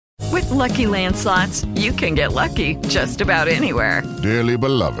Lucky Land Slots, you can get lucky just about anywhere. Dearly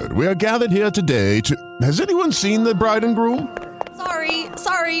beloved, we are gathered here today to... Has anyone seen the bride and groom?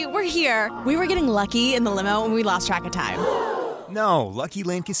 Sorry, we're here. We were getting lucky in the limo and we lost track of time. No, Lucky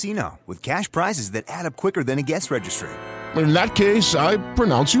Land Casino, with cash prizes that add up quicker than a guest registry. In that case, I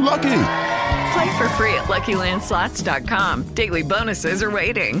pronounce you lucky. Play for free at LuckyLandSlots.com. Daily bonuses are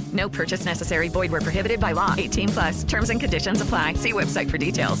waiting. No purchase necessary. Void where prohibited by law. 18+. Terms and conditions apply. See website for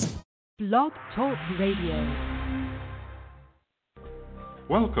details. Blog Talk Radio.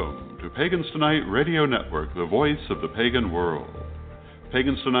 Welcome to Pagans Tonight Radio Network, the voice of the pagan world.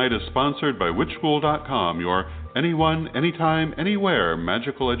 Pagans Tonight is sponsored by WitchSchool.com, your anyone, anytime, anywhere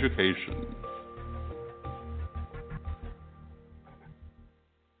magical education.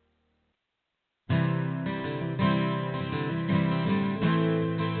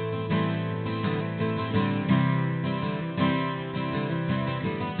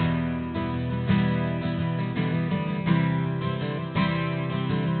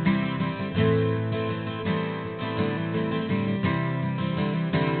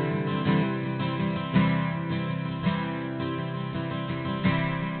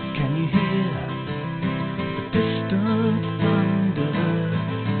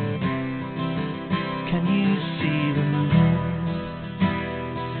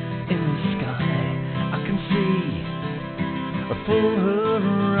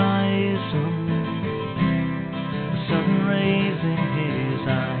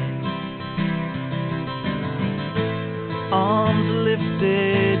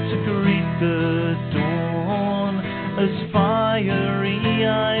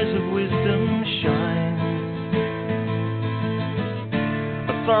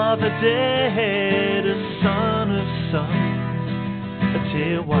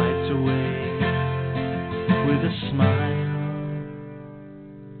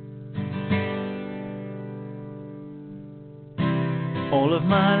 All of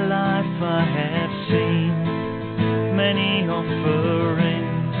my life I have seen many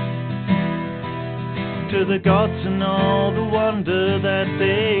offerings to the gods and all the wonder that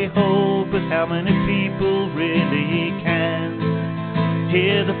they hold, but how many people really can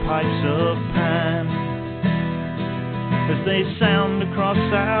hear the pipes of Pan as they sound across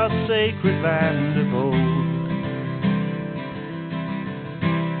our sacred land of old?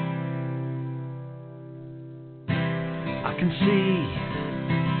 I can see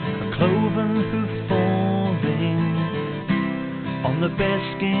a cloven hoof falling on the bare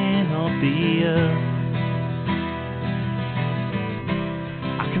skin of the earth.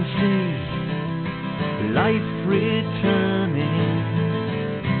 I can see life returning,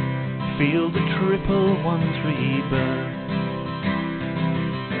 feel the triple one's rebirth.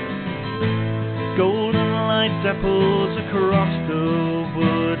 Golden light dapples across the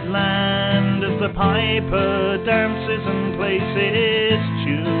woodland as the piper dances and plays his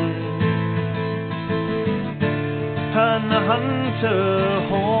tune, and the hunter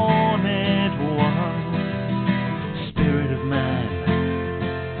horned one, spirit of man,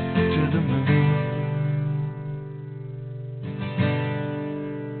 to the moon.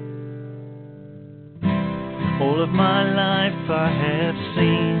 All of my life I have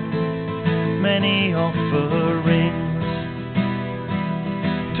seen many offerings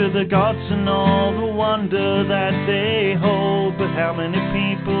to the gods and all the wonder that they hold, but how many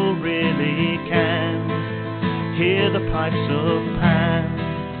people really can hear the pipes of Pan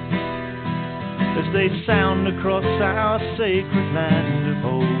as they sound across our sacred land of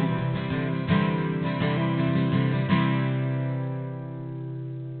old?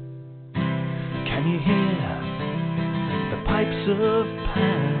 Can you hear the pipes of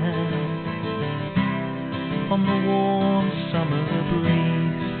Pan on the warm summer breeze?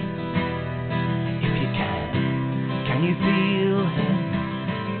 If you can you feel him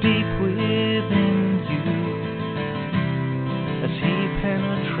deep within you as he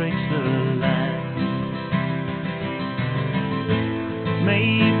penetrates the land?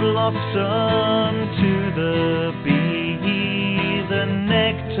 May blossom to the bee, the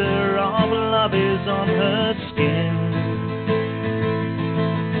nectar of love is on her skin.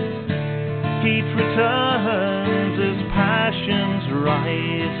 Heat returns as passions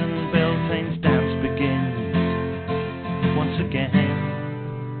rise and Beltane's dance begins once again.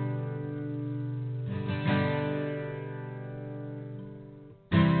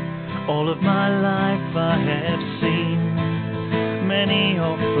 All of my life I have seen many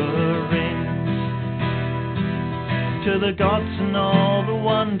offerings to the gods and all the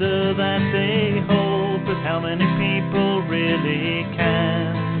wonder that they hold, but how many people really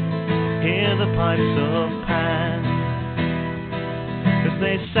can hear the pipes of Pan as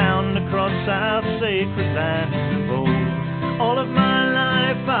they sound across our sacred land of old. All of my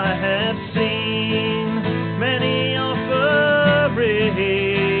life I have seen many offerings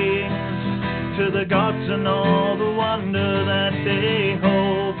to the gods and all the wonder that they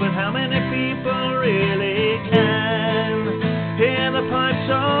hold. But how many people really can hear the pipes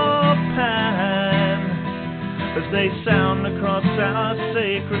of Pan as they sound across our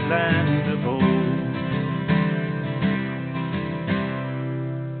sacred land of old?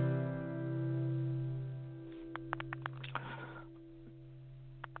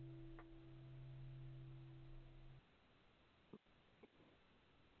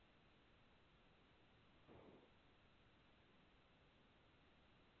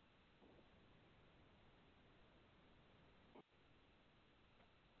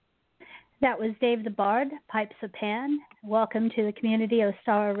 That was Dave the Bard, Pipes of Pan. Welcome to the Community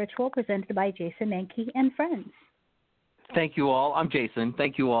Ostara Ritual presented by Jason Mankey and friends. Thank you all. I'm Jason.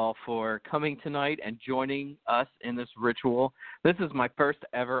 Thank you all for coming tonight and joining us in this ritual. This is my first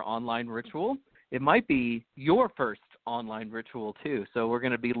ever online ritual. It might be your first online ritual too, so we're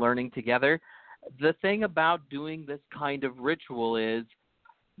going to be learning together. The thing about doing this kind of ritual is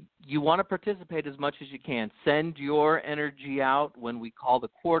you want to participate as much as you can. Send your energy out when we call the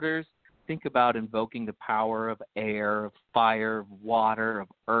quarters. Think about invoking the power of air, of fire, of water, of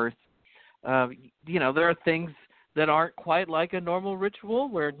earth. There are things that aren't quite like a normal ritual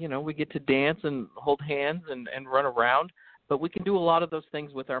where, we get to dance and hold hands and run around. But we can do a lot of those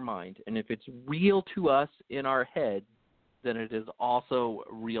things with our mind. And if it's real to us in our head, then it is also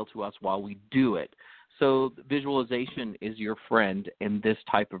real to us while we do it. So visualization is your friend in this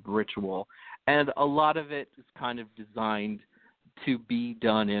type of ritual. And a lot of it is kind of designed to be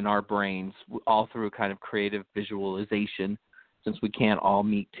done in our brains, all through kind of creative visualization, since we can't all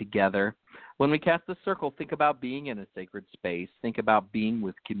meet together. When we cast the circle, think about being in a sacred space. Think about being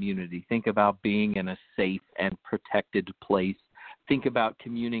with community. Think about being in a safe and protected place. Think about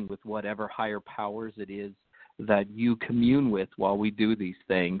communing with whatever higher powers it is that you commune with while we do these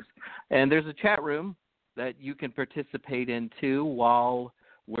things. And there's a chat room that you can participate in too while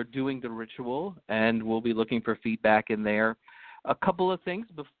we're doing the ritual, and we'll be looking for feedback in there. A couple of things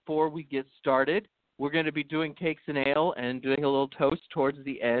before we get started. We're going to be doing cakes and ale and doing a little toast towards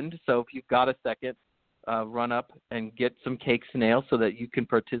the end. So if you've got a second, run up and get some cakes and ale so that you can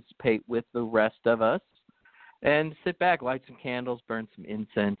participate with the rest of us. And sit back, light some candles, burn some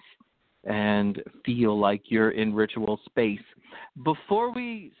incense, and feel like you're in ritual space. Before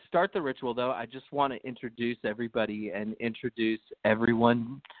we start the ritual, though, I just want to introduce everybody and introduce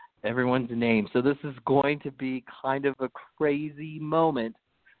everyone's name. So this is going to be kind of a crazy moment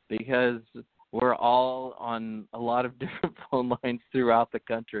because we're all on a lot of different phone lines throughout the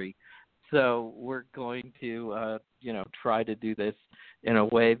country. So we're going to, try to do this in a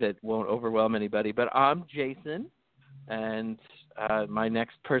way that won't overwhelm anybody. But I'm Jason, and my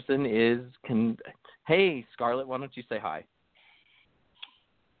next person is Hey, Scarlett, why don't you say hi?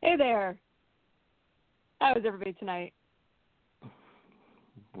 Hey there. How is everybody tonight?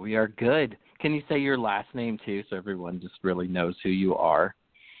 We are good. Can you say your last name, too, so everyone just really knows who you are?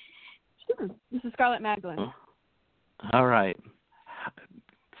 Sure. This is Scarlett Magdalene. All right.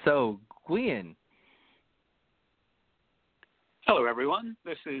 So, Gwion. Hello, everyone.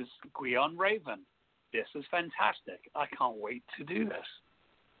 This is Gwion Raven. This is fantastic. I can't wait to do this.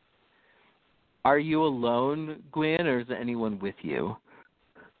 Are you alone, Gwion, or is anyone with you?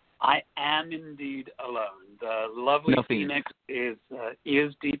 I am indeed alone. The lovely Phoenix is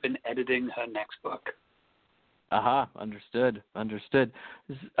ears deep in editing her next book. Aha, understood.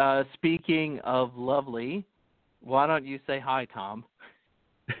 Speaking of lovely, why don't you say hi, Tom?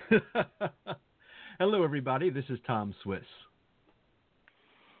 Hello, everybody. This is Tom Swiss.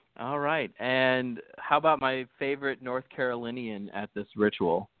 All right. And how about my favorite North Carolinian at this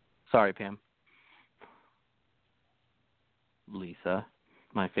ritual? Sorry, Pam. Lisa,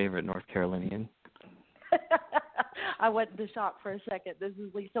 my favorite North Carolinian. I went into shock for a second. This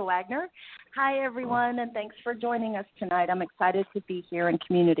is Lisa Wagner. Hi, everyone, and thanks for joining us tonight. I'm excited to be here in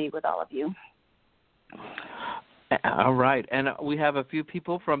community with all of you. All right. And we have a few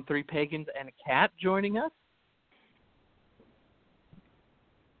people from Three Pagans and a Cat joining us.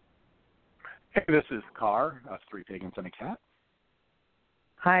 Hey, this is Carr, Three Pagans and a Cat.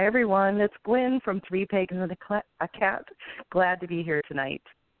 Hi, everyone. It's Gwen from Three Pagans and a Cat. Glad to be here tonight.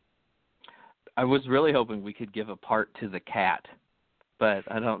 I was really hoping we could give a part to the cat, but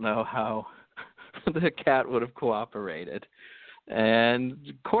I don't know how the cat would have cooperated. And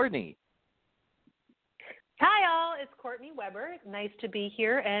Courtney. Hi, all. It's Courtney Weber. Nice to be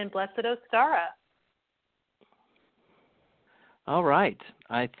here, and blessed Ostara. All right.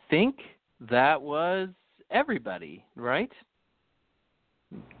 I think that was everybody, right?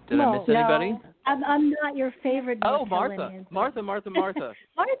 Did I miss anybody? No, I'm not your favorite. Oh, North Martha. Carolinian. Martha. Martha.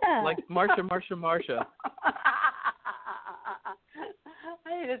 Like Marsha.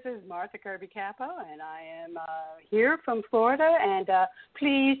 Hey, this is Martha Kirby Capo, and I am here from Florida, and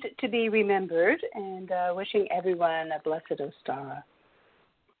pleased to be remembered, and wishing everyone a blessed Ostara.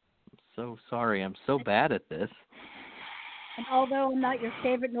 I'm so sorry. I'm so bad at this. And although I'm not your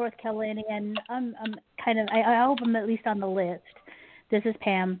favorite North Carolinian, I'm kind of, I hope I'm at least on the list. This is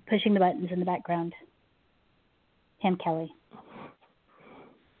Pam pushing the buttons in the background. Pam Kelly.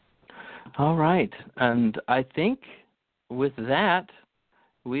 All right. And I think with that,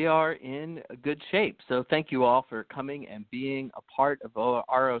 we are in good shape. So thank you all for coming and being a part of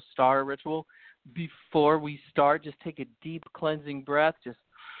our Ostara ritual. Before we start, just take a deep cleansing breath. Just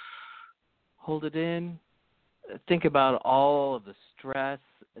hold it in. Think about all of the stress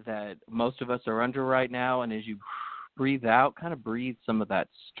that most of us are under right now. And as you breathe out, kind of breathe some of that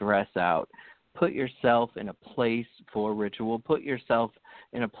stress out. Put yourself in a place for ritual. Put yourself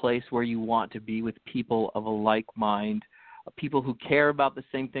in a place where you want to be with people of a like mind, people who care about the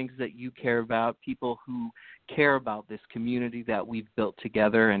same things that you care about, people who care about this community that we've built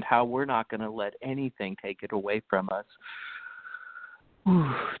together and how we're not going to let anything take it away from us.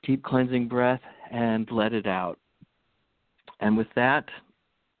 Deep cleansing breath and let it out. And with that,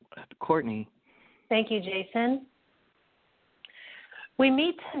 Courtney. Thank you, Jason. We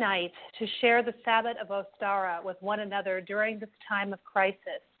meet tonight to share the Sabbath of Ostara with one another during this time of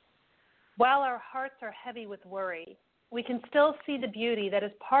crisis. While our hearts are heavy with worry, we can still see the beauty that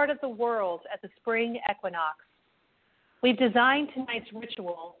is part of the world at the spring equinox. We've designed tonight's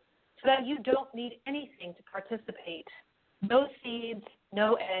ritual so that you don't need anything to participate. No seeds,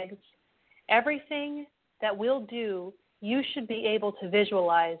 no eggs. Everything that we'll do, you should be able to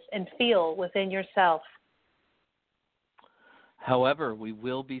visualize and feel within yourself. However, we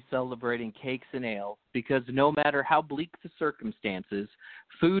will be celebrating cakes and ale because no matter how bleak the circumstances,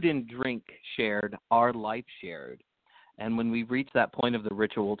 food and drink shared are life shared. And when we reach that point of the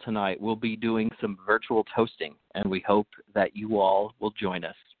ritual tonight, we'll be doing some virtual toasting, and we hope that you all will join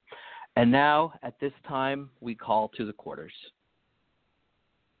us. And now, at this time, we call to the quarters.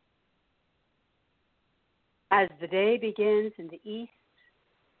 As the day begins in the east,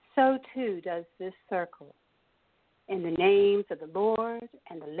 so too does this circle. In the names of the Lord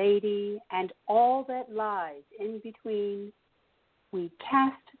and the Lady and all that lies in between, we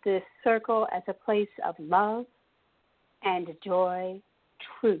cast this circle as a place of love and joy,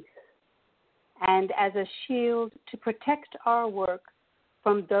 truth, and as a shield to protect our work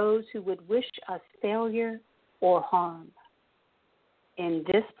from those who would wish us failure or harm. In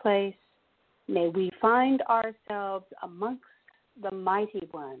this place, may we find ourselves amongst the mighty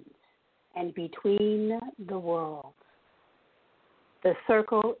ones and between the worlds. The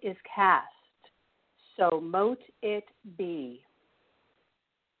circle is cast, so mote it be.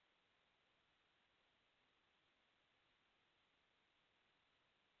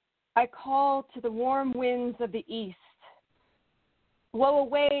 I call to the warm winds of the east. Blow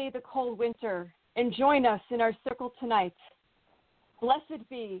away the cold winter and join us in our circle tonight. Blessed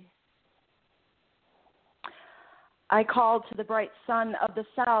be. I call to the bright sun of the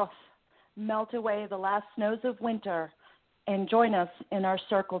south. Melt away the last snows of winter and join us in our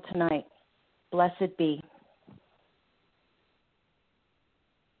circle tonight. Blessed be.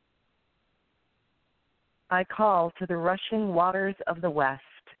 I call to the rushing waters of the west.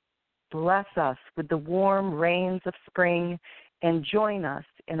 Bless us with the warm rains of spring and join us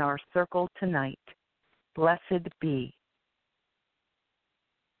in our circle tonight. Blessed be.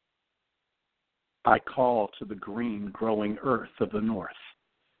 I call to the green growing earth of the north.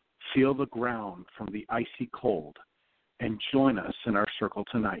 Feel the ground from the icy cold and join us in our circle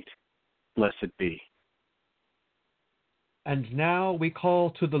tonight. Blessed be. And now we call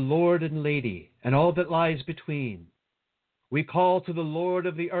to the Lord and Lady and all that lies between. We call to the Lord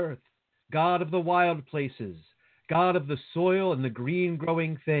of the earth, God of the wild places, God of the soil and the green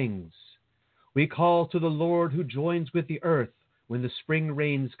growing things. We call to the Lord who joins with the earth when the spring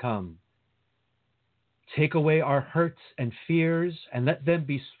rains come. Take away our hurts and fears and let them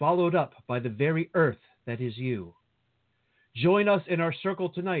be swallowed up by the very earth that is you. Join us in our circle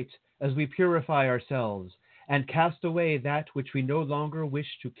tonight as we purify ourselves and cast away that which we no longer wish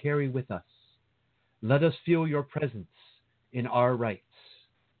to carry with us. Let us feel your presence in our rites.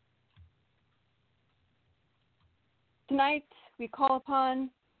 Tonight we call upon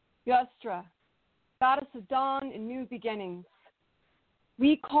Ostara, goddess of dawn and new beginnings.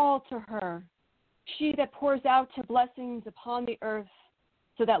 We call to her. she that pours out her blessings upon the earth,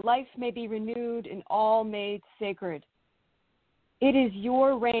 so that life may be renewed and all made sacred. It is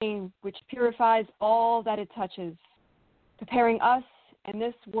your rain which purifies all that it touches, preparing us and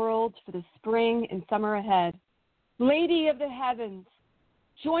this world for the spring and summer ahead. Lady of the heavens,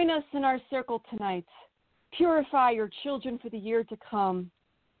 join us in our circle tonight. Purify your children for the year to come.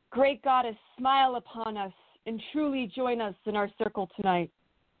 Great Goddess, smile upon us and truly join us in our circle tonight.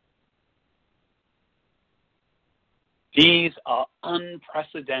 These are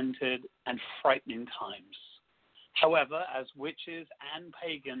unprecedented and frightening times. However, as witches and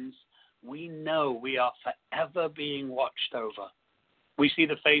pagans, we know we are forever being watched over. We see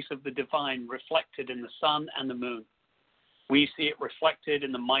the face of the divine reflected in the sun and the moon. We see it reflected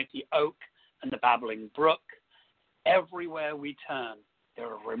in the mighty oak and the babbling brook. Everywhere we turn, there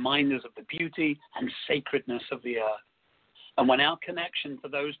are reminders of the beauty and sacredness of the earth. And when our connection to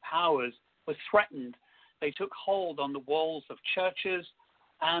those powers was threatened, they took hold on the walls of churches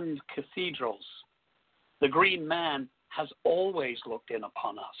and cathedrals. The green man has always looked in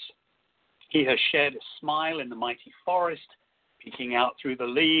upon us. He has shared a smile in the mighty forest, peeking out through the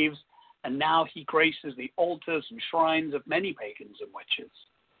leaves, and now he graces the altars and shrines of many pagans and witches.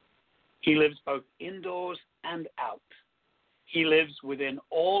 He lives both indoors and out. He lives within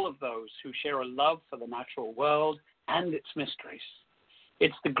all of those who share a love for the natural world and its mysteries.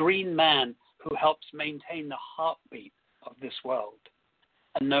 It's the green man who helps maintain the heartbeat of this world.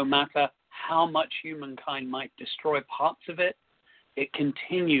 And no matter how much humankind might destroy parts of it, it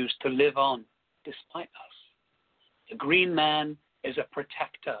continues to live on despite us. The green man is a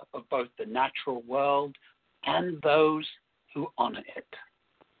protector of both the natural world and those who honor it.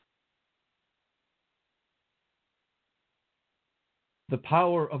 The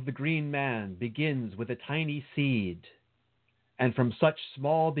power of the green man begins with a tiny seed, and from such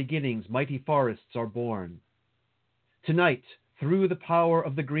small beginnings mighty forests are born. Tonight, through the power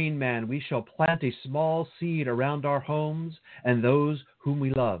of the green man, we shall plant a small seed around our homes and those whom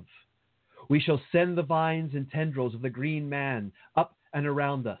we love. We shall send the vines and tendrils of the green man up and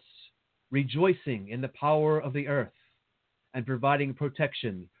around us, rejoicing in the power of the earth and providing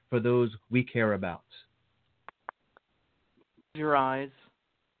protection for those we care about. Close your eyes.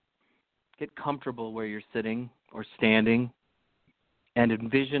 Get comfortable where you're sitting or standing and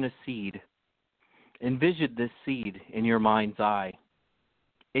envision a seed. Envision this seed in your mind's eye.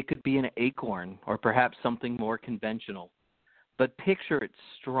 It could be an acorn or perhaps something more conventional, but picture it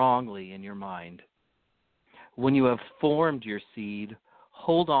strongly in your mind. When you have formed your seed,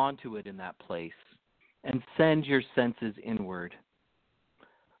 hold on to it in that place and send your senses inward.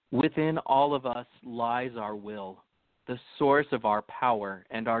 Within all of us lies our will, the source of our power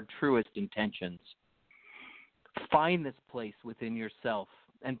and our truest intentions. Find this place within yourself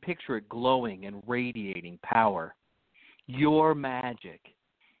and picture it glowing and radiating power. Your magic,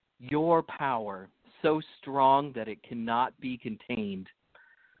 your power, so strong that it cannot be contained.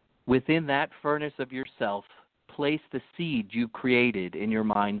 Within that furnace of yourself, place the seed you created in your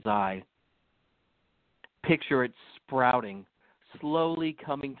mind's eye. Picture it sprouting, slowly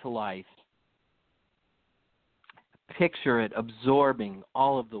coming to life. Picture it absorbing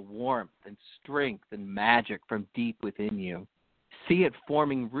all of the warmth and strength and magic from deep within you. See it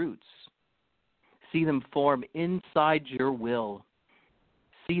forming roots. See them form inside your will.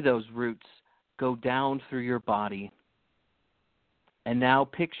 See those roots go down through your body. And now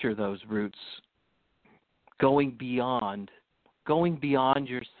picture those roots going beyond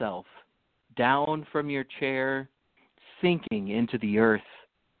yourself, down from your chair, sinking into the earth,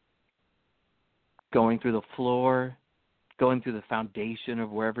 going through the floor, going through the foundation of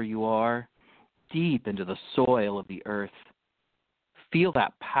wherever you are, deep into the soil of the earth. Feel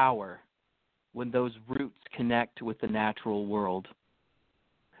that power when those roots connect with the natural world.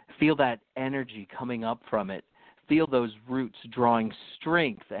 Feel that energy coming up from it. Feel those roots drawing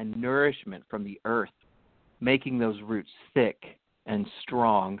strength and nourishment from the earth, making those roots thick and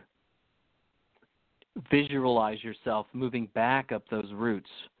strong. Visualize yourself moving back up those roots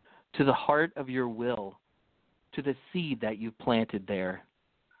to the heart of your will, to the seed that you planted there.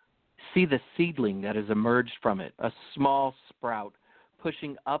 See the seedling that has emerged from it, a small sprout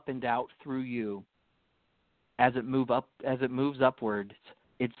pushing up and out through you. As it moves upwards,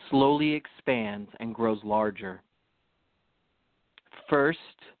 it slowly expands and grows larger. First,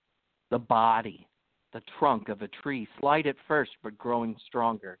 the body, the trunk of a tree, slight at first but growing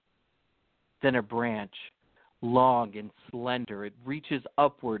stronger. Then a branch, long and slender, it reaches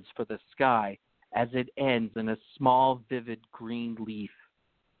upwards for the sky as it ends in a small, vivid green leaf.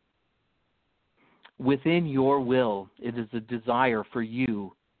 Within your will, it is a desire for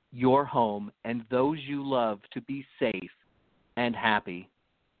you your home, and those you love to be safe and happy.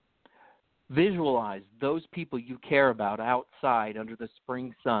 Visualize those people you care about outside under the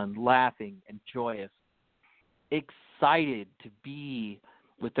spring sun, laughing and joyous, excited to be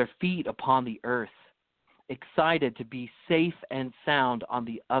with their feet upon the earth, excited to be safe and sound on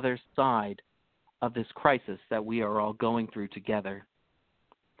the other side of this crisis that we are all going through together.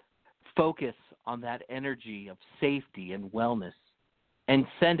 Focus on that energy of safety and wellness and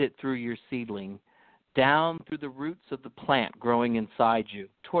send it through your seedling, down through the roots of the plant growing inside you,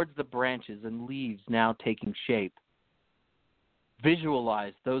 towards the branches and leaves now taking shape.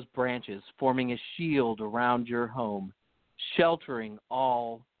 Visualize those branches forming a shield around your home, sheltering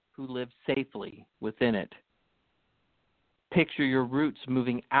all who live safely within it. Picture your roots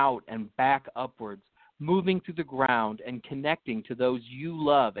moving out and back upwards, moving through the ground and connecting to those you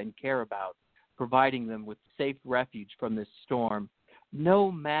love and care about, providing them with safe refuge from this storm.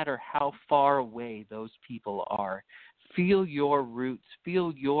 No matter how far away those people are, feel your roots,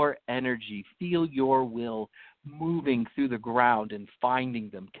 feel your energy, feel your will moving through the ground and finding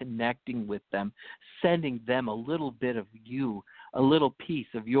them, connecting with them, sending them a little bit of you, a little piece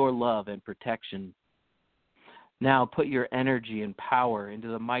of your love and protection. Now put your energy and power into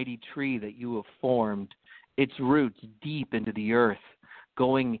the mighty tree that you have formed, its roots deep into the earth,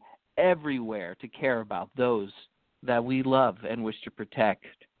 going everywhere to care about those that we love and wish to protect.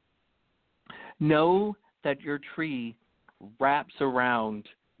 Know that your tree wraps around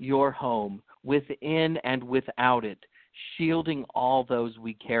your home, within and without it, shielding all those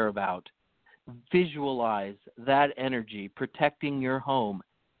we care about. Visualize that energy protecting your home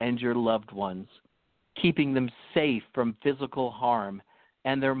and your loved ones, keeping them safe from physical harm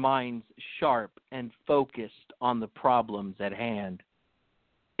and their minds sharp and focused on the problems at hand.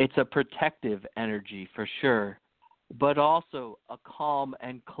 It's a protective energy for sure, but also a calm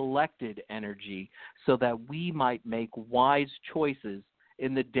and collected energy so that we might make wise choices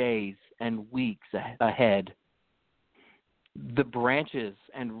in the days and weeks ahead. The branches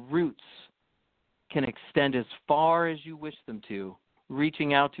and roots can extend as far as you wish them to,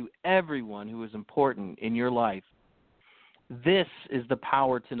 reaching out to everyone who is important in your life. This is the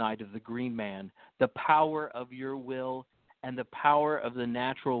power tonight of the Green Man, the power of your will and the power of the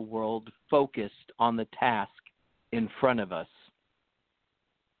natural world focused on the task in front of us.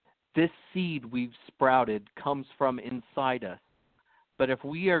 This seed we've sprouted comes from inside us, but if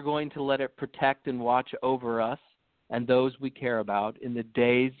we are going to let it protect and watch over us and those we care about in the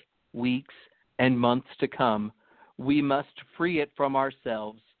days, weeks, and months to come, we must free it from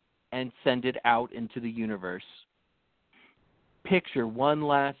ourselves and send it out into the universe. Picture one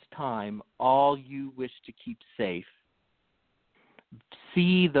last time all you wish to keep safe.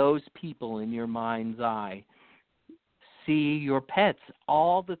 See those people in your mind's eye. See your pets,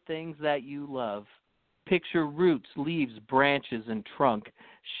 all the things that you love. Picture roots, leaves, branches, and trunk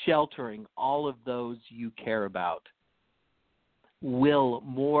sheltering all of those you care about. Will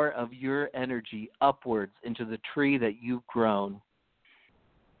more of your energy upwards into the tree that you've grown.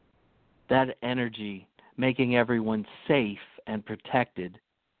 That energy making everyone safe and protected,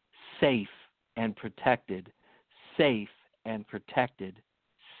 safe and protected, safe and protected,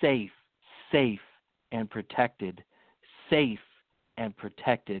 safe, safe and protected, safe and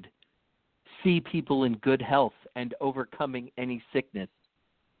protected. See people in good health and overcoming any sickness.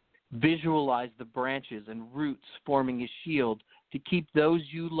 Visualize the branches and roots forming a shield to keep those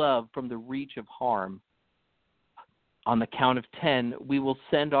you love from the reach of harm. On the count of 10, we will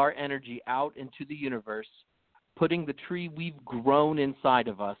send our energy out into the universe, putting the tree we've grown inside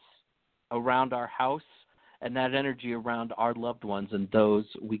of us around our house and that energy around our loved ones and those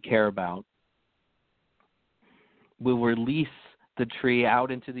we care about. We'll release the tree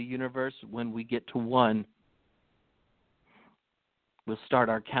out into the universe when we get to 1. We'll start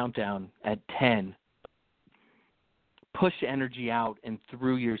our countdown at 10. Push energy out and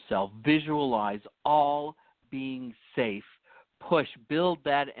through yourself. Visualize all being safe. Push, build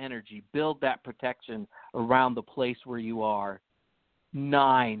that energy, build that protection around the place where you are.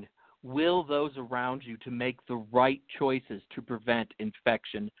 9. Will those around you to make the right choices to prevent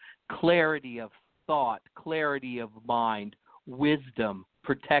infection. Clarity of thought, clarity of mind, wisdom,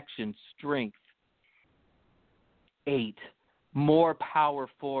 protection, strength. 8. More power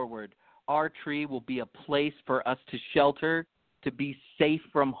forward. Our tree will be a place for us to shelter, to be safe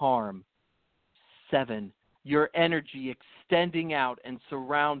from harm. 7. Your energy extending out and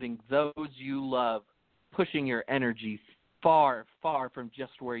surrounding those you love, pushing your energy far, far from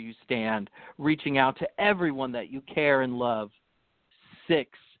just where you stand, reaching out to everyone that you care and love. 6.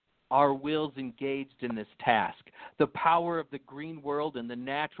 our wills engaged in this task. The power of the green world and the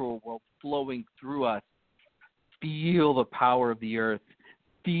natural world flowing through us. Feel the power of the earth.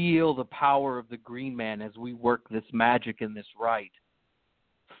 Feel the power of the green man as we work this magic and this rite.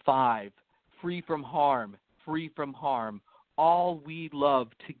 5, free from harm, free from harm. All we love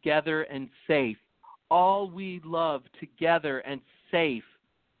together and safe. All we love together and safe.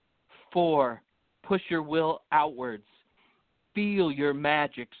 4, push your will outwards. Feel your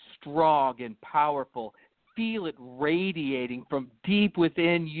magic strong and powerful. Feel it radiating from deep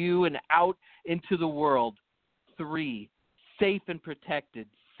within you and out into the world. 3, safe and protected,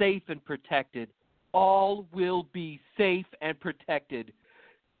 safe and protected. All will be safe and protected.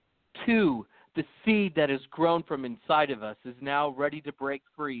 2, the seed that has grown from inside of us is now ready to break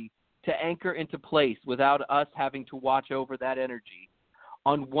free, to anchor into place without us having to watch over that energy.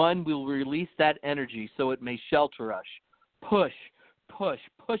 On 1, we'll release that energy so it may shelter us. Push, push,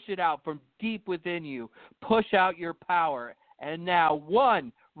 push it out from deep within you. Push out your power. And now,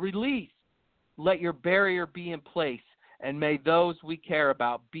 1, release. Let your barrier be in place, and may those we care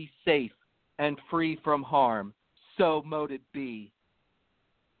about be safe and free from harm. So mote it be.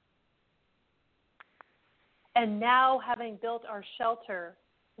 And now, having built our shelter,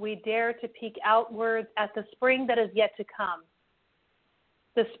 we dare to peek outwards at the spring that is yet to come.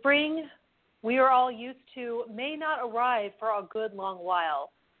 The spring we are all used to may not arrive for a good long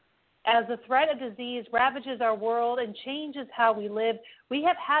while. As the threat of disease ravages our world and changes how we live, we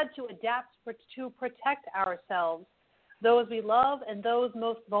have had to adapt to protect ourselves, those we love and those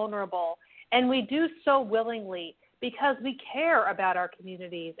most vulnerable. And we do so willingly because we care about our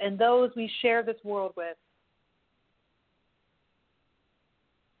communities and those we share this world with.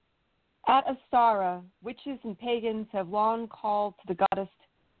 At Ostara, witches and pagans have long called to the goddess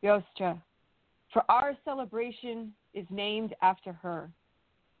Ostara, for our celebration is named after her.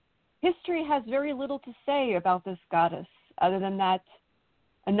 History has very little to say about this goddess, other than that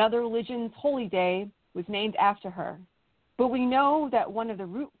another religion's holy day was named after her. But we know that one of the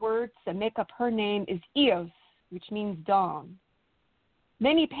root words that make up her name is Eos, which means dawn.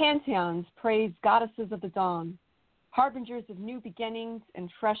 Many pantheons praise goddesses of the dawn, harbingers of new beginnings and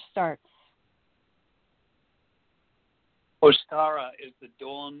fresh starts. Ostara is the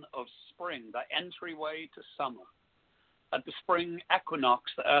dawn of spring, the entryway to summer. At the spring equinox,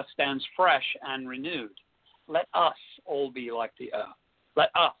 the earth stands fresh and renewed. Let us all be like the earth. Let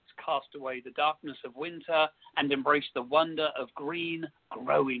us cast away the darkness of winter and embrace the wonder of green,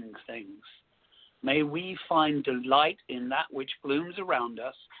 growing things. May we find delight in that which blooms around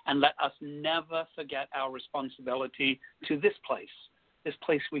us, and let us never forget our responsibility to this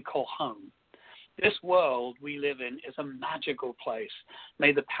place we call home. This world we live in is a magical place.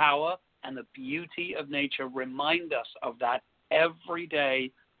 May the power and the beauty of nature remind us of that every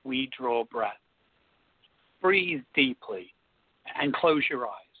day we draw breath. Breathe deeply and close your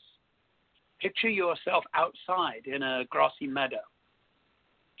eyes. Picture yourself outside in a grassy meadow.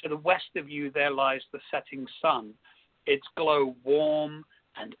 To the west of you there lies the setting sun, its glow warm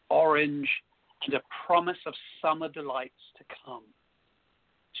and orange and a promise of summer delights to come.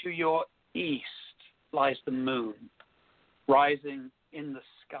 To your east lies the moon, rising in the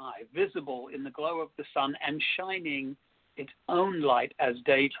sky, visible in the glow of the sun and shining its own light as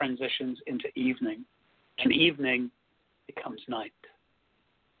day transitions into evening, and evening becomes night.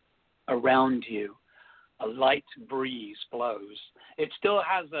 Around you, a light breeze blows. It still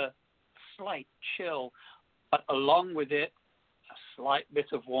has a slight chill, but along with it, a slight bit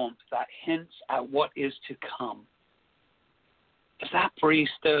of warmth that hints at what is to come. As that breeze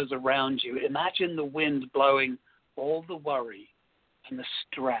stirs around you, imagine the wind blowing all the worry and the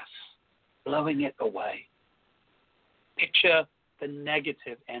stress, blowing it away. Picture the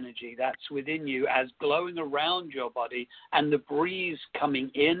negative energy that's within you as glowing around your body and the breeze coming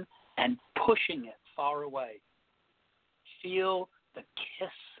in and pushing it far away. Feel the kiss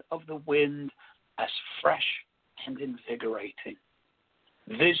of the wind as fresh and invigorating.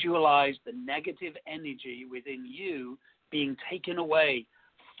 Visualize the negative energy within you being taken away,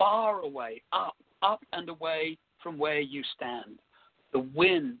 far away, up and away from where you stand. The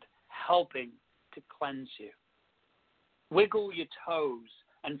wind helping to cleanse you. Wiggle your toes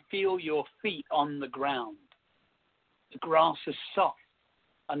and feel your feet on the ground. The grass is soft,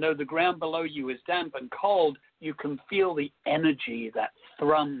 and though the ground below you is damp and cold, you can feel the energy that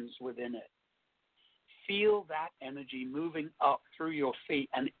thrums within it. Feel that energy moving up through your feet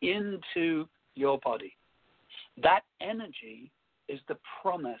and into your body. That energy is the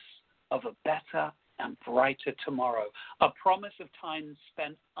promise of a better and brighter tomorrow, a promise of time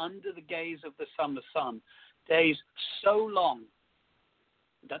spent under the gaze of the summer sun, days so long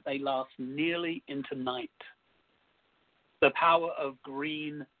that they last nearly into night. The power of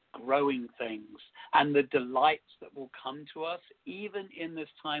green growing things and the delights that will come to us even in this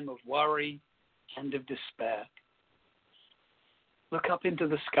time of worry and of despair. Look up into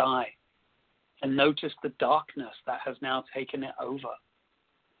the sky and notice the darkness that has now taken it over.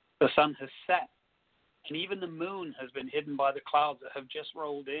 The sun has set, and even the moon has been hidden by the clouds that have just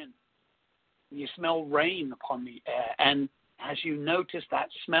rolled in. You smell rain upon the air, and as you notice that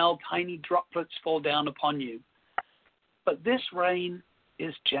smell, tiny droplets fall down upon you. But this rain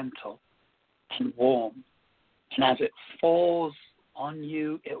is gentle and warm, and as it falls on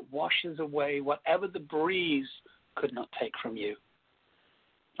you, it washes away whatever the breeze could not take from you.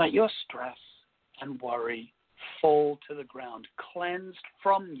 Let your stress and worry fall to the ground, cleansed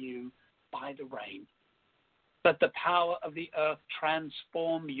from you by the rain. Let the power of the earth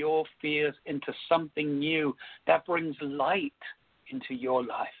transform your fears into something new that brings light into your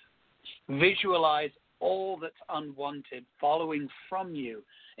life. Visualize all that's unwanted following from you.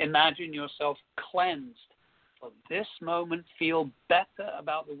 Imagine yourself cleansed. For this moment, feel better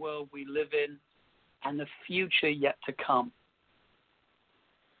about the world we live in and the future yet to come.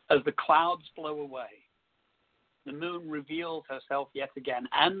 As the clouds blow away, the moon reveals herself yet again,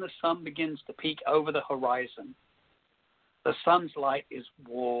 and the sun begins to peek over the horizon. The sun's light is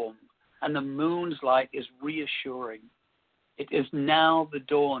warm, and the moon's light is reassuring. It is now the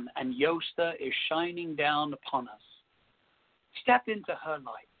dawn, and Yosta is shining down upon us. Step into her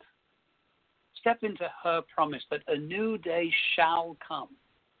light. Step into her promise that a new day shall come.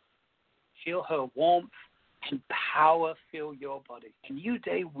 Feel her warmth and power fill your body. A new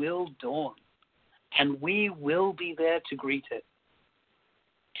day will dawn, and we will be there to greet it.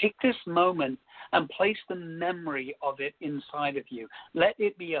 Take this moment and place the memory of it inside of you. Let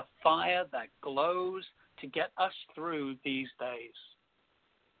it be a fire that glows to get us through these days.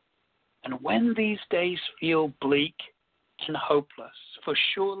 And when these days feel bleak and hopeless, for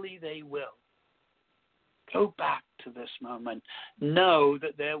surely they will, go back to this moment. Know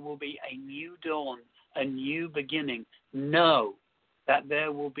that there will be a new dawn, a new beginning. Know that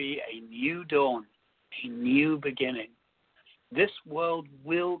there will be a new dawn, a new beginning. This world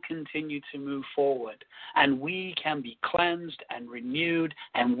will continue to move forward, and we can be cleansed and renewed,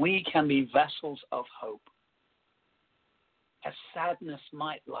 and we can be vessels of hope. As sadness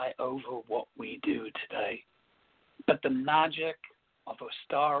might lie over what we do today, but the magic of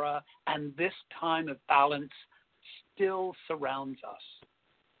Ostara and this time of balance still surrounds us.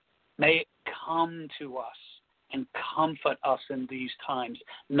 May it come to us and comfort us in these times.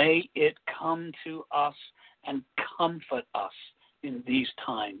 May it come to us and comfort us in these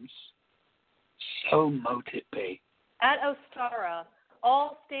times. So mote it be. At Ostara,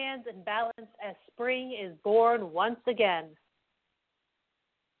 all stands in balance as spring is born once again.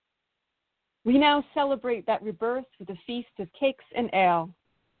 We now celebrate that rebirth with a feast of cakes and ale.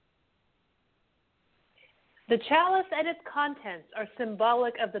 The chalice and its contents are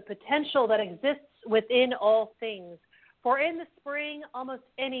symbolic of the potential that exists within all things. For in the spring, almost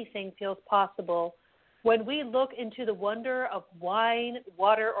anything feels possible. When we look into the wonder of wine,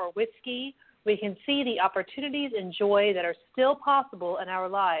 water, or whiskey, we can see the opportunities and joy that are still possible in our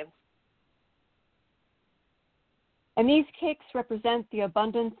lives. And these cakes represent the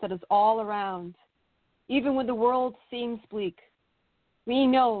abundance that is all around. Even when the world seems bleak, we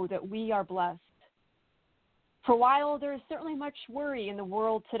know that we are blessed. For while there is certainly much worry in the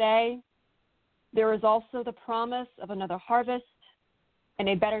world today, there is also the promise of another harvest and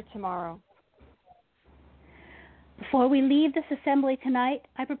a better tomorrow. Before we leave this assembly tonight,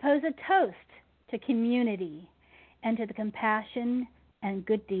 I propose a toast to community and to the compassion and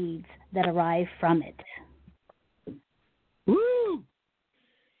good deeds that arise from it. Woo!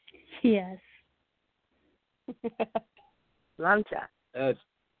 Yes. Lancha.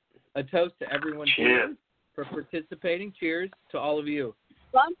 A toast to everyone here for participating. Cheers to all of you.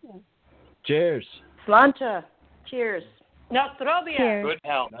 Lancha. Cheers. Slancha. Cheers. Nostrovia. Cheers. Good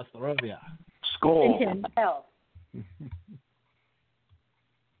health. Nostrovia. Skål. Health.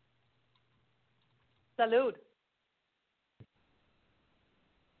 Salud.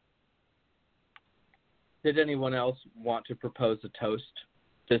 Did anyone else want to propose a toast?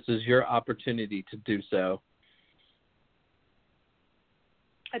 This is your opportunity to do so.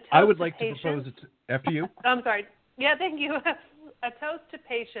 I would like to propose it after you. I'm sorry. Yeah, thank you. A toast to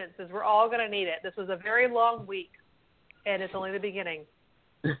patience, as we're all going to need it. This was a very long week, and it's only the beginning.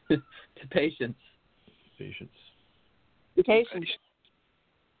 To patience. Patience. Patience.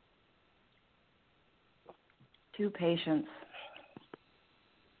 To patience.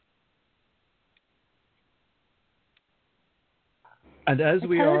 And as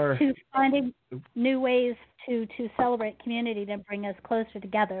we are to finding new ways to celebrate community to bring us closer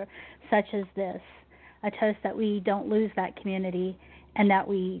together, such as this, a toast that we don't lose that community and that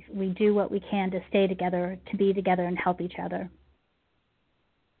we do what we can to stay together, to be together and help each other.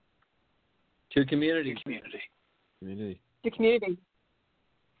 To community. Community. community. To community.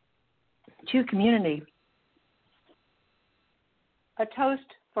 To community. A toast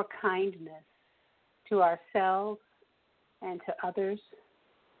for kindness to ourselves and to others.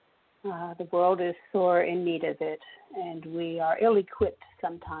 The world is sore in need of it, and we are ill-equipped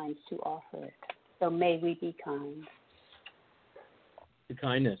sometimes to offer it. So may we be kind. To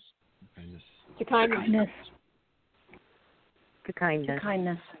kindness. To kindness. To kindness. To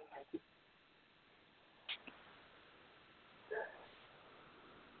kindness.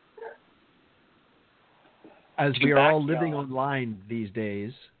 As we are all living online these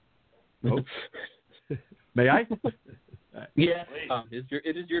days. Oh. May I? Yes,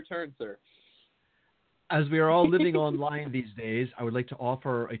 it is your turn, sir. As we are all living online these days, I would like to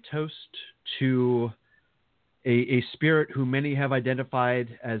offer a toast to a spirit who many have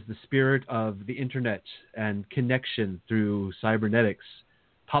identified as the spirit of the internet and connection through cybernetics,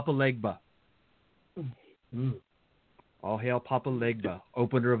 Papa Legba. Mm. All hail Papa Legba,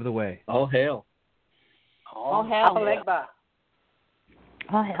 opener of the way. All hail. All hail. Papa Legba.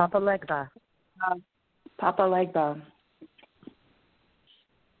 All hail. Papa Legba. Papa Legba.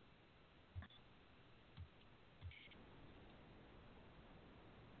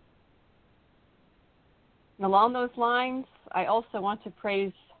 And along those lines, I also want to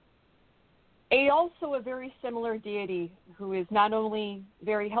praise a very similar deity who is not only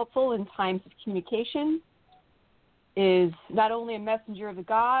very helpful in times of communication, is not only a messenger of the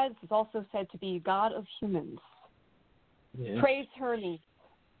gods, is also said to be God of humans. Yeah. Praise Hermes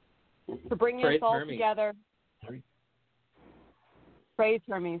for bringing us all together. Praise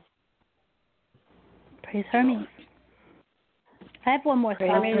Hermes. Praise Hermes. I have one more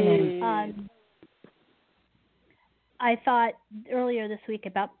thing. I thought earlier this week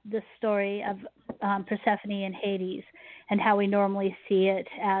about this story of Persephone and Hades and how we normally see it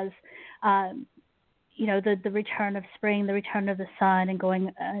as, the return of spring, the return of the sun, and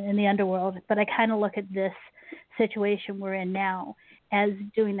going in the underworld. But I kind of look at this situation we're in now as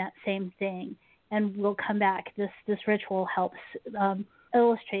doing that same thing, and we'll come back. This ritual helps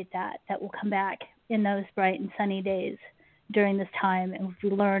illustrate that we'll come back in those bright and sunny days during this time, and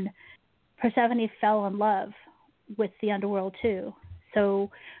we learn Persephone fell in love with the underworld too.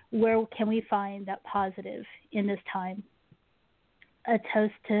 So where can we find that positive in this time? A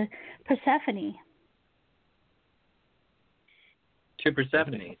toast to Persephone. To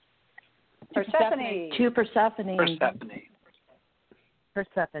Persephone. Persephone. To Persephone. Persephone.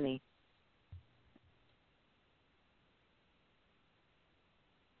 Persephone.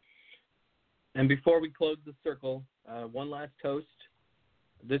 And before we close the circle, one last toast.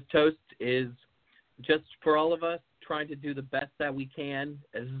 This toast is just for all of us trying to do the best that we can.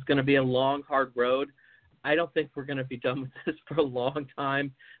 This is going to be a long, hard road. I don't think we're going to be done with this for a long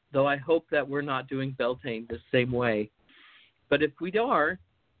time, though I hope that we're not doing Beltane the same way. But if we are,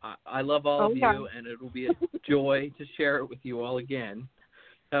 I love all of you, and it will be a joy to share it with you all again.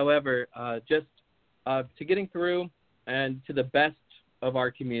 However, just to getting through and to the best of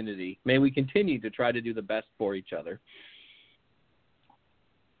our community, may we continue to try to do the best for each other.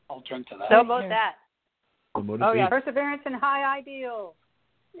 I'll drink to that. So about that. Oh, yeah. Perseverance and high ideals.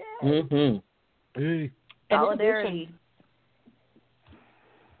 Yay. Mm-hmm. Hey. Solidarity.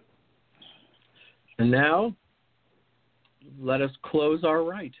 And now, let us close our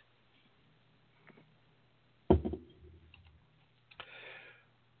rite.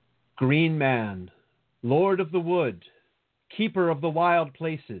 Green man, lord of the wood, keeper of the wild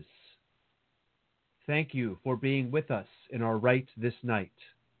places, thank you for being with us in our rite this night.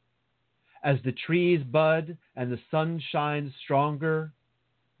 As the trees bud and the sun shines stronger,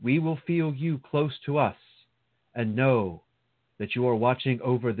 we will feel you close to us and know that you are watching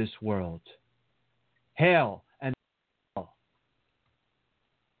over this world. Hail and hail.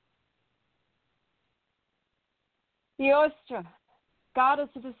 The Ostara, goddess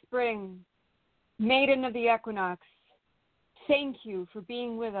of the spring, maiden of the equinox, thank you for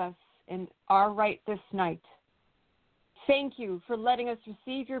being with us in our rite this night. Thank you for letting us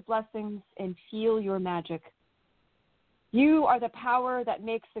receive your blessings and feel your magic. You are the power that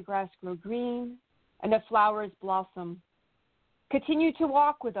makes the grass grow green and the flowers blossom. Continue to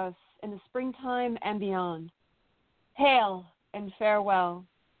walk with us in the springtime and beyond. Hail and farewell.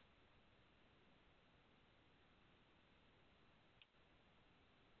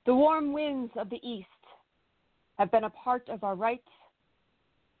 The warm winds of the east have been a part of our rites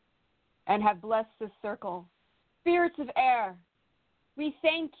and have blessed this circle. Spirits of air, we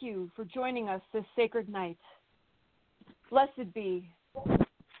thank you for joining us this sacred night. Blessed be.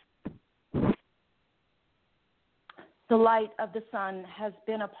 The light of the sun has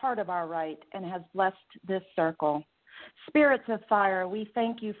been a part of our rite and has blessed this circle. Spirits of fire, we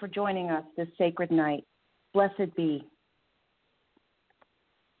thank you for joining us this sacred night. Blessed be.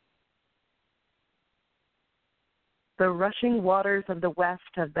 The rushing waters of the west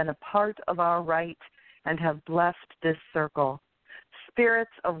have been a part of our rite and have blessed this circle.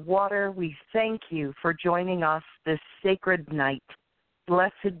 Spirits of water, we thank you for joining us this sacred night.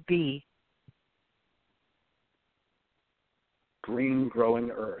 Blessed be. Green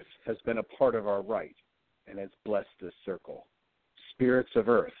growing earth has been a part of our rite and has blessed this circle. Spirits of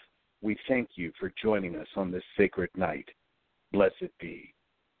earth, we thank you for joining us on this sacred night. Blessed be.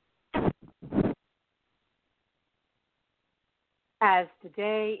 As the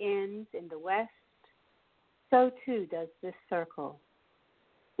day ends in the west, so too does this circle.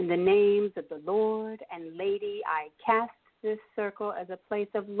 In the names of the Lord and Lady, I cast this circle as a place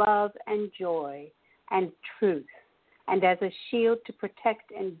of love and joy and truth, and as a shield to protect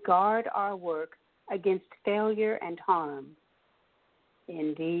and guard our work against failure and harm.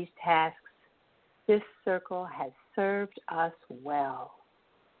 In these tasks, this circle has served us well.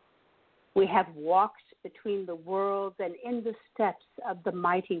 We have walked between the worlds and in the steps of the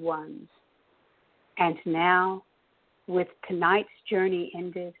mighty ones. And now, with tonight's journey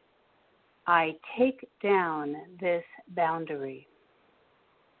ended, I take down this boundary.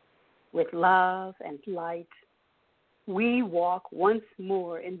 With love and light, we walk once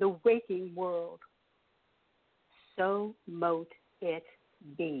more in the waking world. So mote it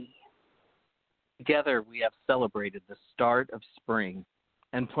be. Together we have celebrated the start of spring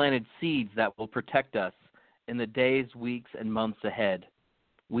and planted seeds that will protect us in the days, weeks, and months ahead.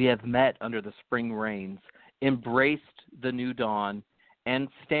 We have met under the spring rains, embraced the new dawn, and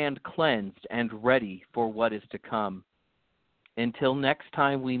stand cleansed and ready for what is to come. Until next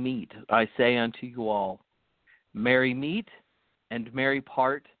time we meet, I say unto you all, merry meet and merry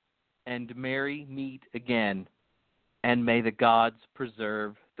part and merry meet again, and may the gods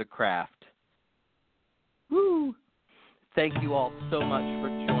preserve the craft. Woo! Thank you all so much for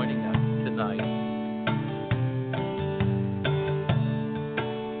joining us tonight.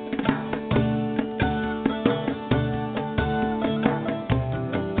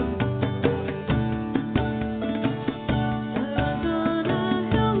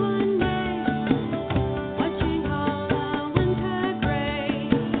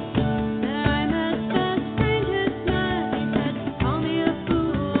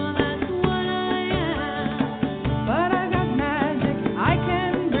 But I got magic, I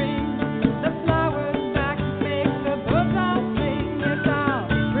can bring the flower.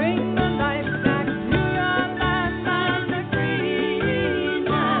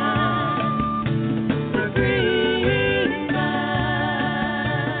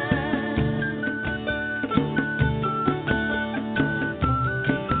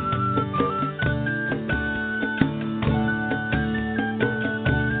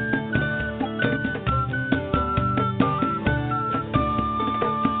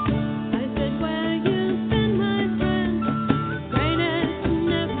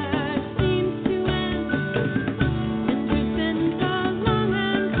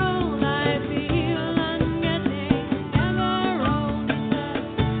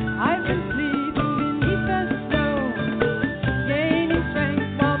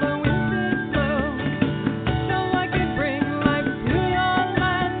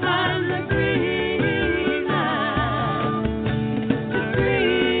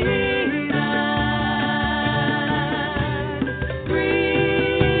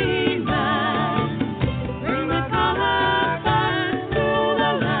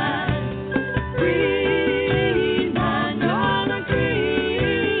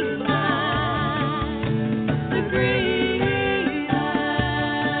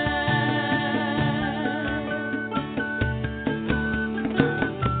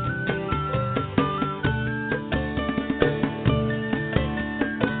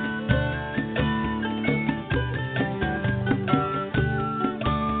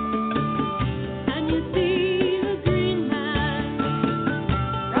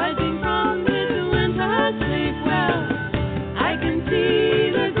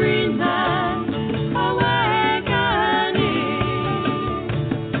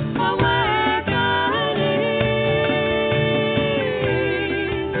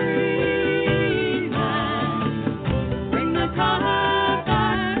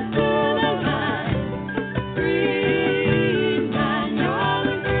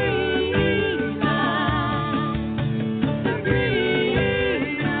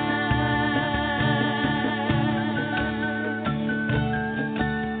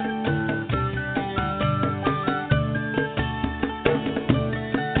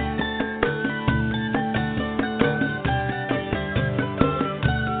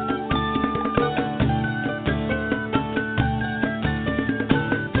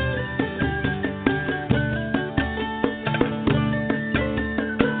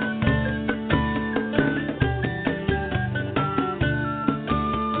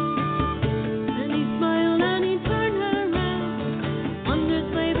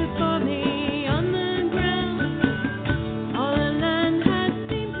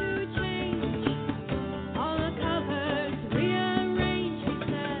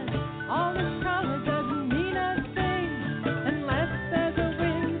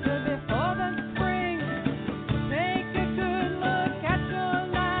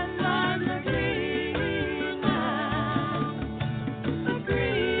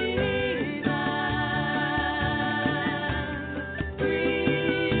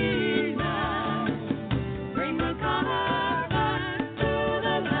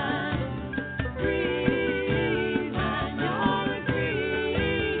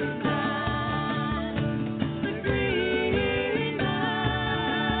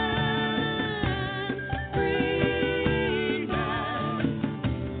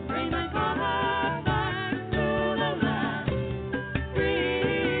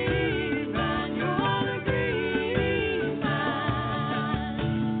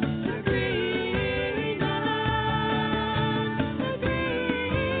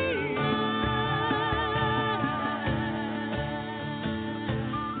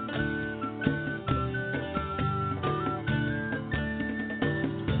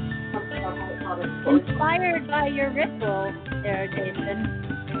 Inspired by your ritual there, Jason.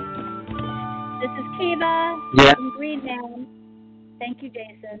 This is Kiva from Green Man. Thank you,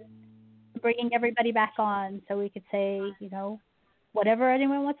 Jason, for bringing everybody back on so we could say, whatever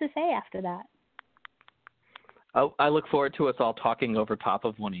anyone wants to say after that. Oh, I look forward to us all talking over top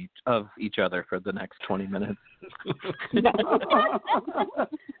of each other for the next 20 minutes.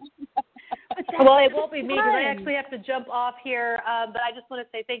 Well, it won't be me because I actually have to jump off here. But I just want to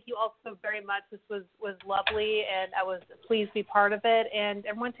say thank you all so very much. This was lovely, and I was pleased to be part of it. And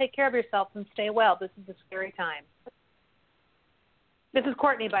everyone take care of yourselves and stay well. This is a scary time. This is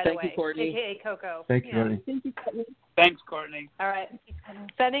Courtney, by the way. Thank you, Courtney. A.K.A. Coco. Thank you, Courtney. Thank you, Courtney. Thanks, Courtney. All right.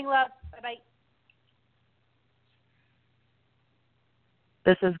 Sending love. Bye-bye.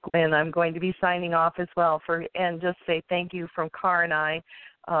 This is Gwen. I'm going to be signing off as well and just say thank you from Car and I.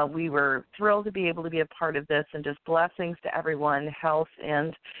 We were thrilled to be able to be a part of this, and just blessings to everyone, health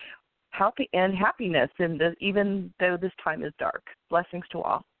and happiness, even though this time is dark. Blessings to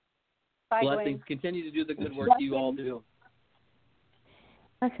all. Bye, Blessings. Gwen. Continue to do the good work you all do.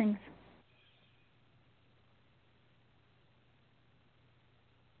 Blessings.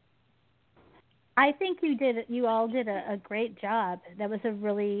 I think you all did a great job. That was a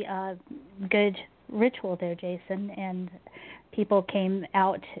really good ritual there, Jason, and people came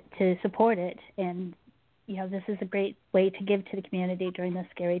out to support it. And, this is a great way to give to the community during this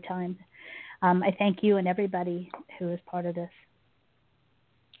scary time. I thank you and everybody who is part of this.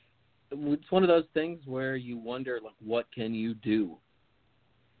 It's one of those things where you wonder, what can you do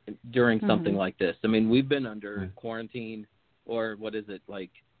during something like this? I mean, we've been under quarantine, or what is it,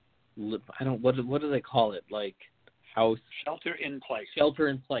 what do they call it? House Shelter in place. Shelter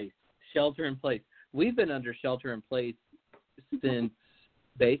in place. Shelter in place. We've been under shelter in place since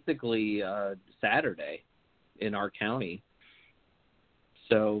basically Saturday in our county.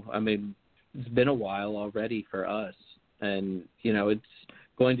 So, I mean, it's been a while already for us. And, it's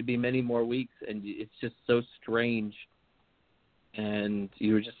going to be many more weeks, and it's just so strange. And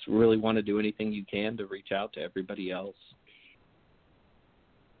you just really want to do anything you can to reach out to everybody else.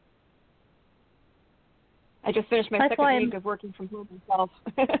 I just finished my second week of working from home myself.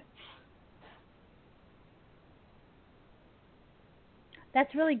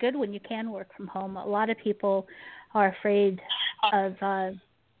 That's really good when you can work from home. A lot of people are afraid of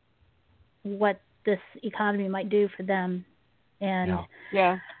what this economy might do for them. And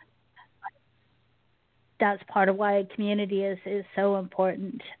that's part of why community is so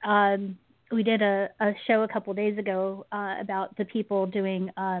important. We did a show a couple days ago about the people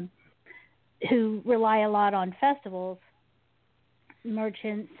who rely a lot on festivals,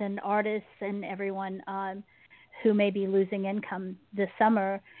 merchants and artists and everyone who may be losing income this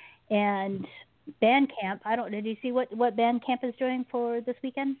summer. And Bandcamp, did you see what Bandcamp is doing for this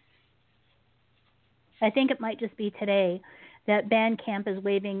weekend? I think it might just be today that Bandcamp is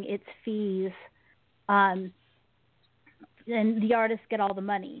waiving its fees, and the artists get all the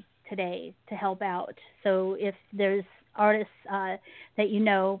money today to help out. So if there's artists that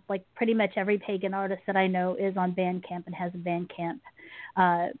pretty much every pagan artist that I know is on Bandcamp and has a Bandcamp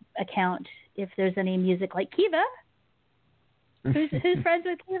account. If there's any music like Kiva, who's friends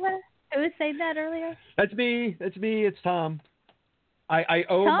with Kiva? Who was saying that earlier? That's me. It's Tom. I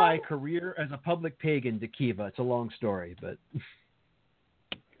owe Tom? my career as a public pagan to Kiva. It's a long story, but.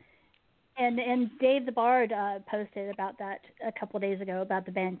 And Dave the Bard posted about that a couple of days ago about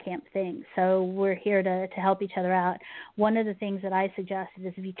the Bandcamp thing. So we're here to help each other out. One of the things that I suggested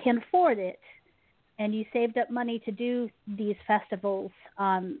is if you can afford it and you saved up money to do these festivals,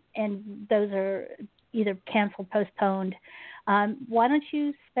 and those are either canceled, postponed, why don't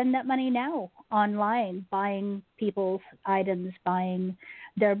you spend that money now online, buying people's items, buying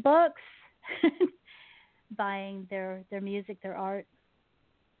their books, buying their music, their art.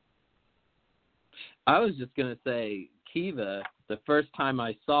 I was just going to say, Kiva, the first time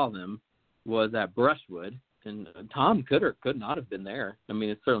I saw them was at Brushwood, and Tom could or could not have been there. I mean,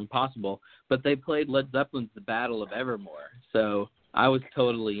 it's certainly possible. But they played Led Zeppelin's The Battle of Evermore, so I was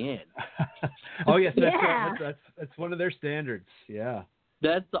totally in. Oh, yes, that's one of their standards, yeah.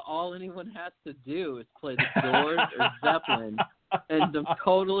 That's all anyone has to do is play the Doors or Zeppelin, and I'm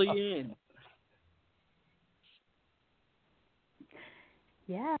totally in.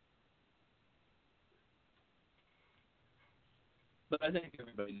 Yeah. But I think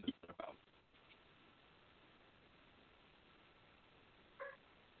everybody knows what about.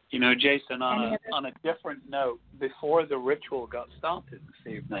 Jason, on a different note, before the ritual got started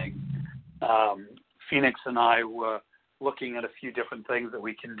this evening, Phoenix and I were looking at a few different things that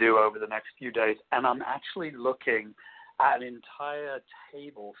we can do over the next few days, and I'm actually looking an entire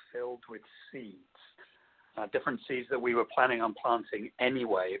table filled with seeds, different seeds that we were planning on planting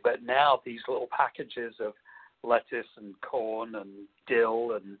anyway. But now these little packages of lettuce and corn and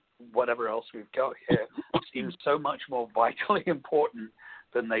dill and whatever else we've got here seem so much more vitally important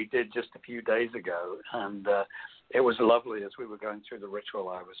than they did just a few days ago. And it was lovely as we were going through the ritual.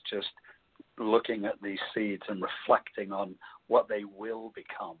 I was just looking at these seeds and reflecting on what they will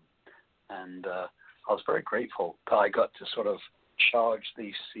become. And I was very grateful that I got to sort of charge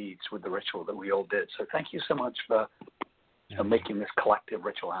these seeds with the ritual that we all did. So thank you so much for making this collective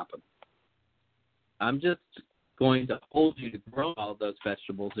ritual happen. I'm just going to hold you to grow all of those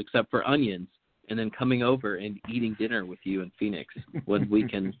vegetables except for onions, and then coming over and eating dinner with you in Phoenix when we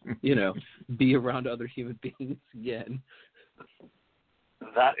can, be around other human beings again.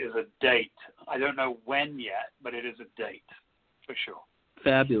 That is a date. I don't know when yet, but it is a date for sure.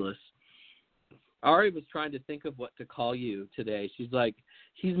 Fabulous. Ari was trying to think of what to call you today. She's like,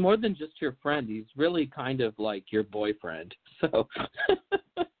 he's more than just your friend. He's really kind of like your boyfriend. So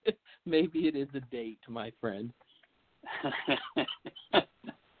maybe it is a date, my friend.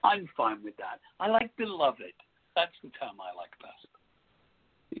 I'm fine with that. I like beloved. That's the term I like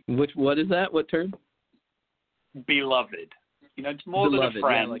best. What is that? What term? Beloved. It's more beloved, than a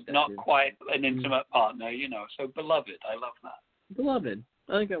friend, yeah, like not too. quite an intimate partner, So beloved, I love that. Beloved.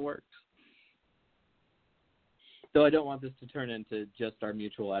 I think that works. Though I don't want this to turn into just our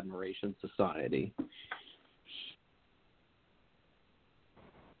mutual admiration society.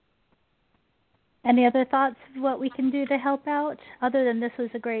 Any other thoughts of what we can do to help out? Other than this was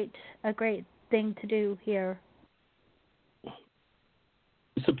a great thing to do here.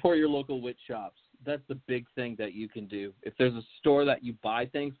 Support your local witch shops. That's the big thing that you can do. If there's a store that you buy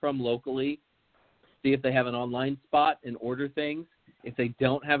things from locally, see if they have an online spot and order things. If they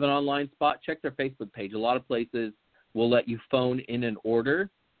don't have an online spot, check their Facebook page. A lot of places will let you phone in an order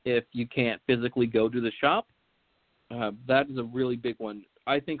if you can't physically go to the shop. That is a really big one.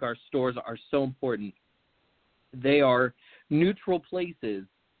 I think our stores are so important. They are neutral places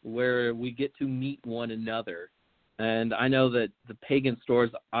where we get to meet one another. And I know that the pagan stores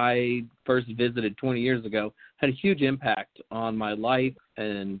I first visited 20 years ago had a huge impact on my life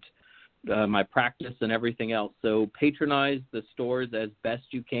and my practice and everything else. So patronize the stores as best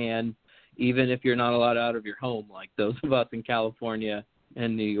you can, even if you're not allowed out of your home, like those of us in California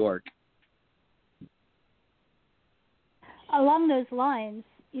and New York. Along those lines,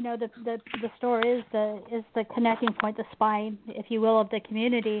 the store is the connecting point, the spine, if you will, of the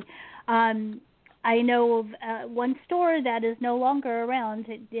community. I know of one store that is no longer around.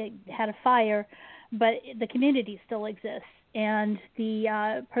 It had a fire, but the community still exists. And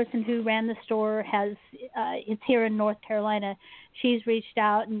the person who ran the store it's here in North Carolina. She's reached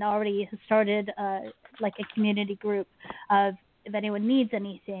out and already has started like a community group of if anyone needs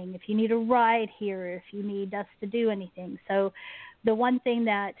anything, if you need a ride here, if you need us to do anything. So the one thing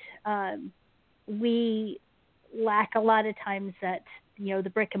that we lack a lot of times that,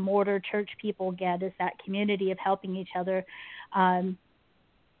 the brick and mortar church people get is that community of helping each other.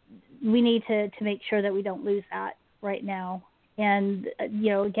 We need to make sure that we don't lose that right now. And,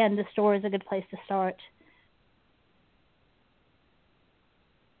 again, the store is a good place to start.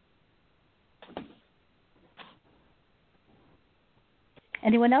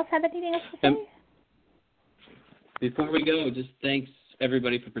 Anyone else have anything else to say? Before we go, just thanks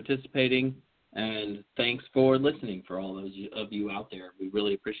everybody for participating, and thanks for listening for all those of you out there. We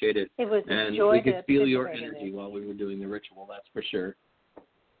really appreciate it. It was and a joy we could feel your participate in energy it. while we were doing the ritual, that's for sure.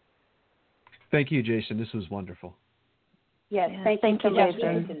 Thank you, Jason. This was wonderful. Yes, Yeah, thank thank you you, so much,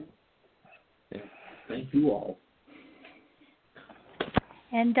 Jason. Jason. Yeah. Thank you all.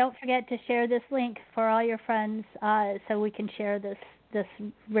 And don't forget to share this link for all your friends so we can share this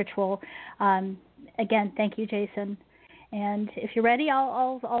ritual. Again, thank you, Jason. And if you're ready,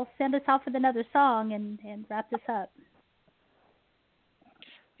 I'll send us off with another song and wrap this up.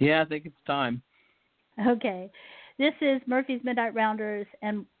 Yeah, I think it's time. Okay. This is Murphy's Midnight Rounders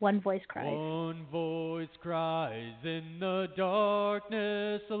and One Voice Cries. One voice cries in the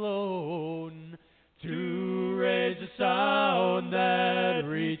darkness alone to raise a sound that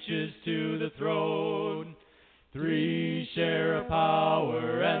reaches to the throne. Three share a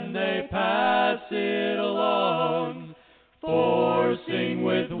power and they pass it along. Four sing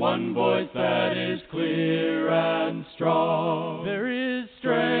with one voice that is clear and strong. There is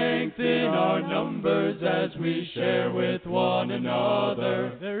strength in our numbers as we share with one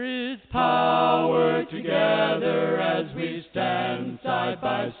another. There is power together as we stand side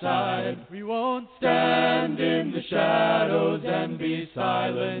by side. We won't stand in the shadows and be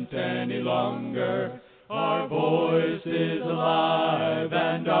silent any longer. Our voice is alive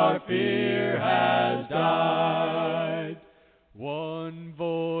and our fear has died. One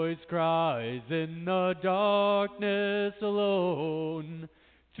voice cries in the darkness alone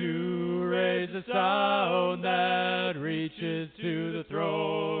to raise a sound that reaches to the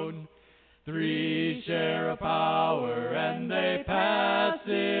throne. Three share a power and they pass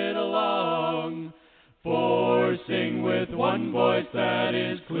it along. Four sing with one voice that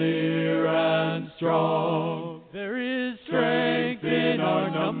is clear and strong. There is strength in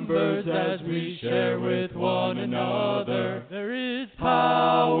our numbers as we share with one another. There is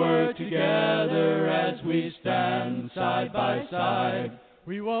power together as we stand side by side.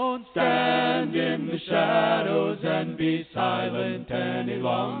 We won't stand in the shadows and be silent any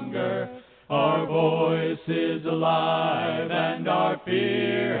longer. Our voice is alive and our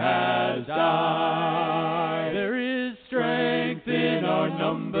fear has died. There is strength in our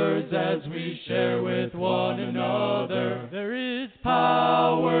numbers as we share with one another. There is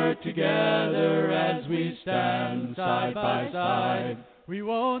power together as we stand side by side. We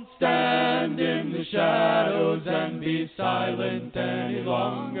won't stand in the shadows and be silent any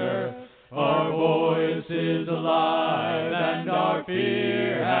longer. Our voice is alive and our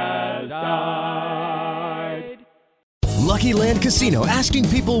fear has died. Lucky Land Casino, asking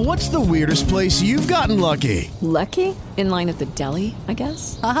people, what's the weirdest place you've gotten lucky? Lucky? In line at the deli, I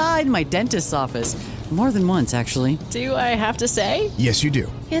guess? Aha, in my dentist's office. More than once, actually. Do I have to say? Yes, you do.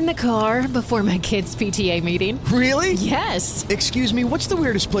 In the car before my kids' PTA meeting. Really? Yes. Excuse me, what's the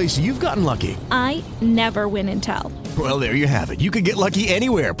weirdest place you've gotten lucky? I never win and tell. Well, there you have it. You can get lucky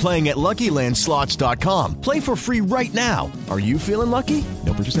anywhere, playing at LuckyLandSlots.com. Play for free right now. Are you feeling lucky?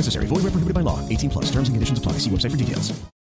 No purchase necessary. Void where prohibited by law. 18+. Terms and conditions apply. See website for details.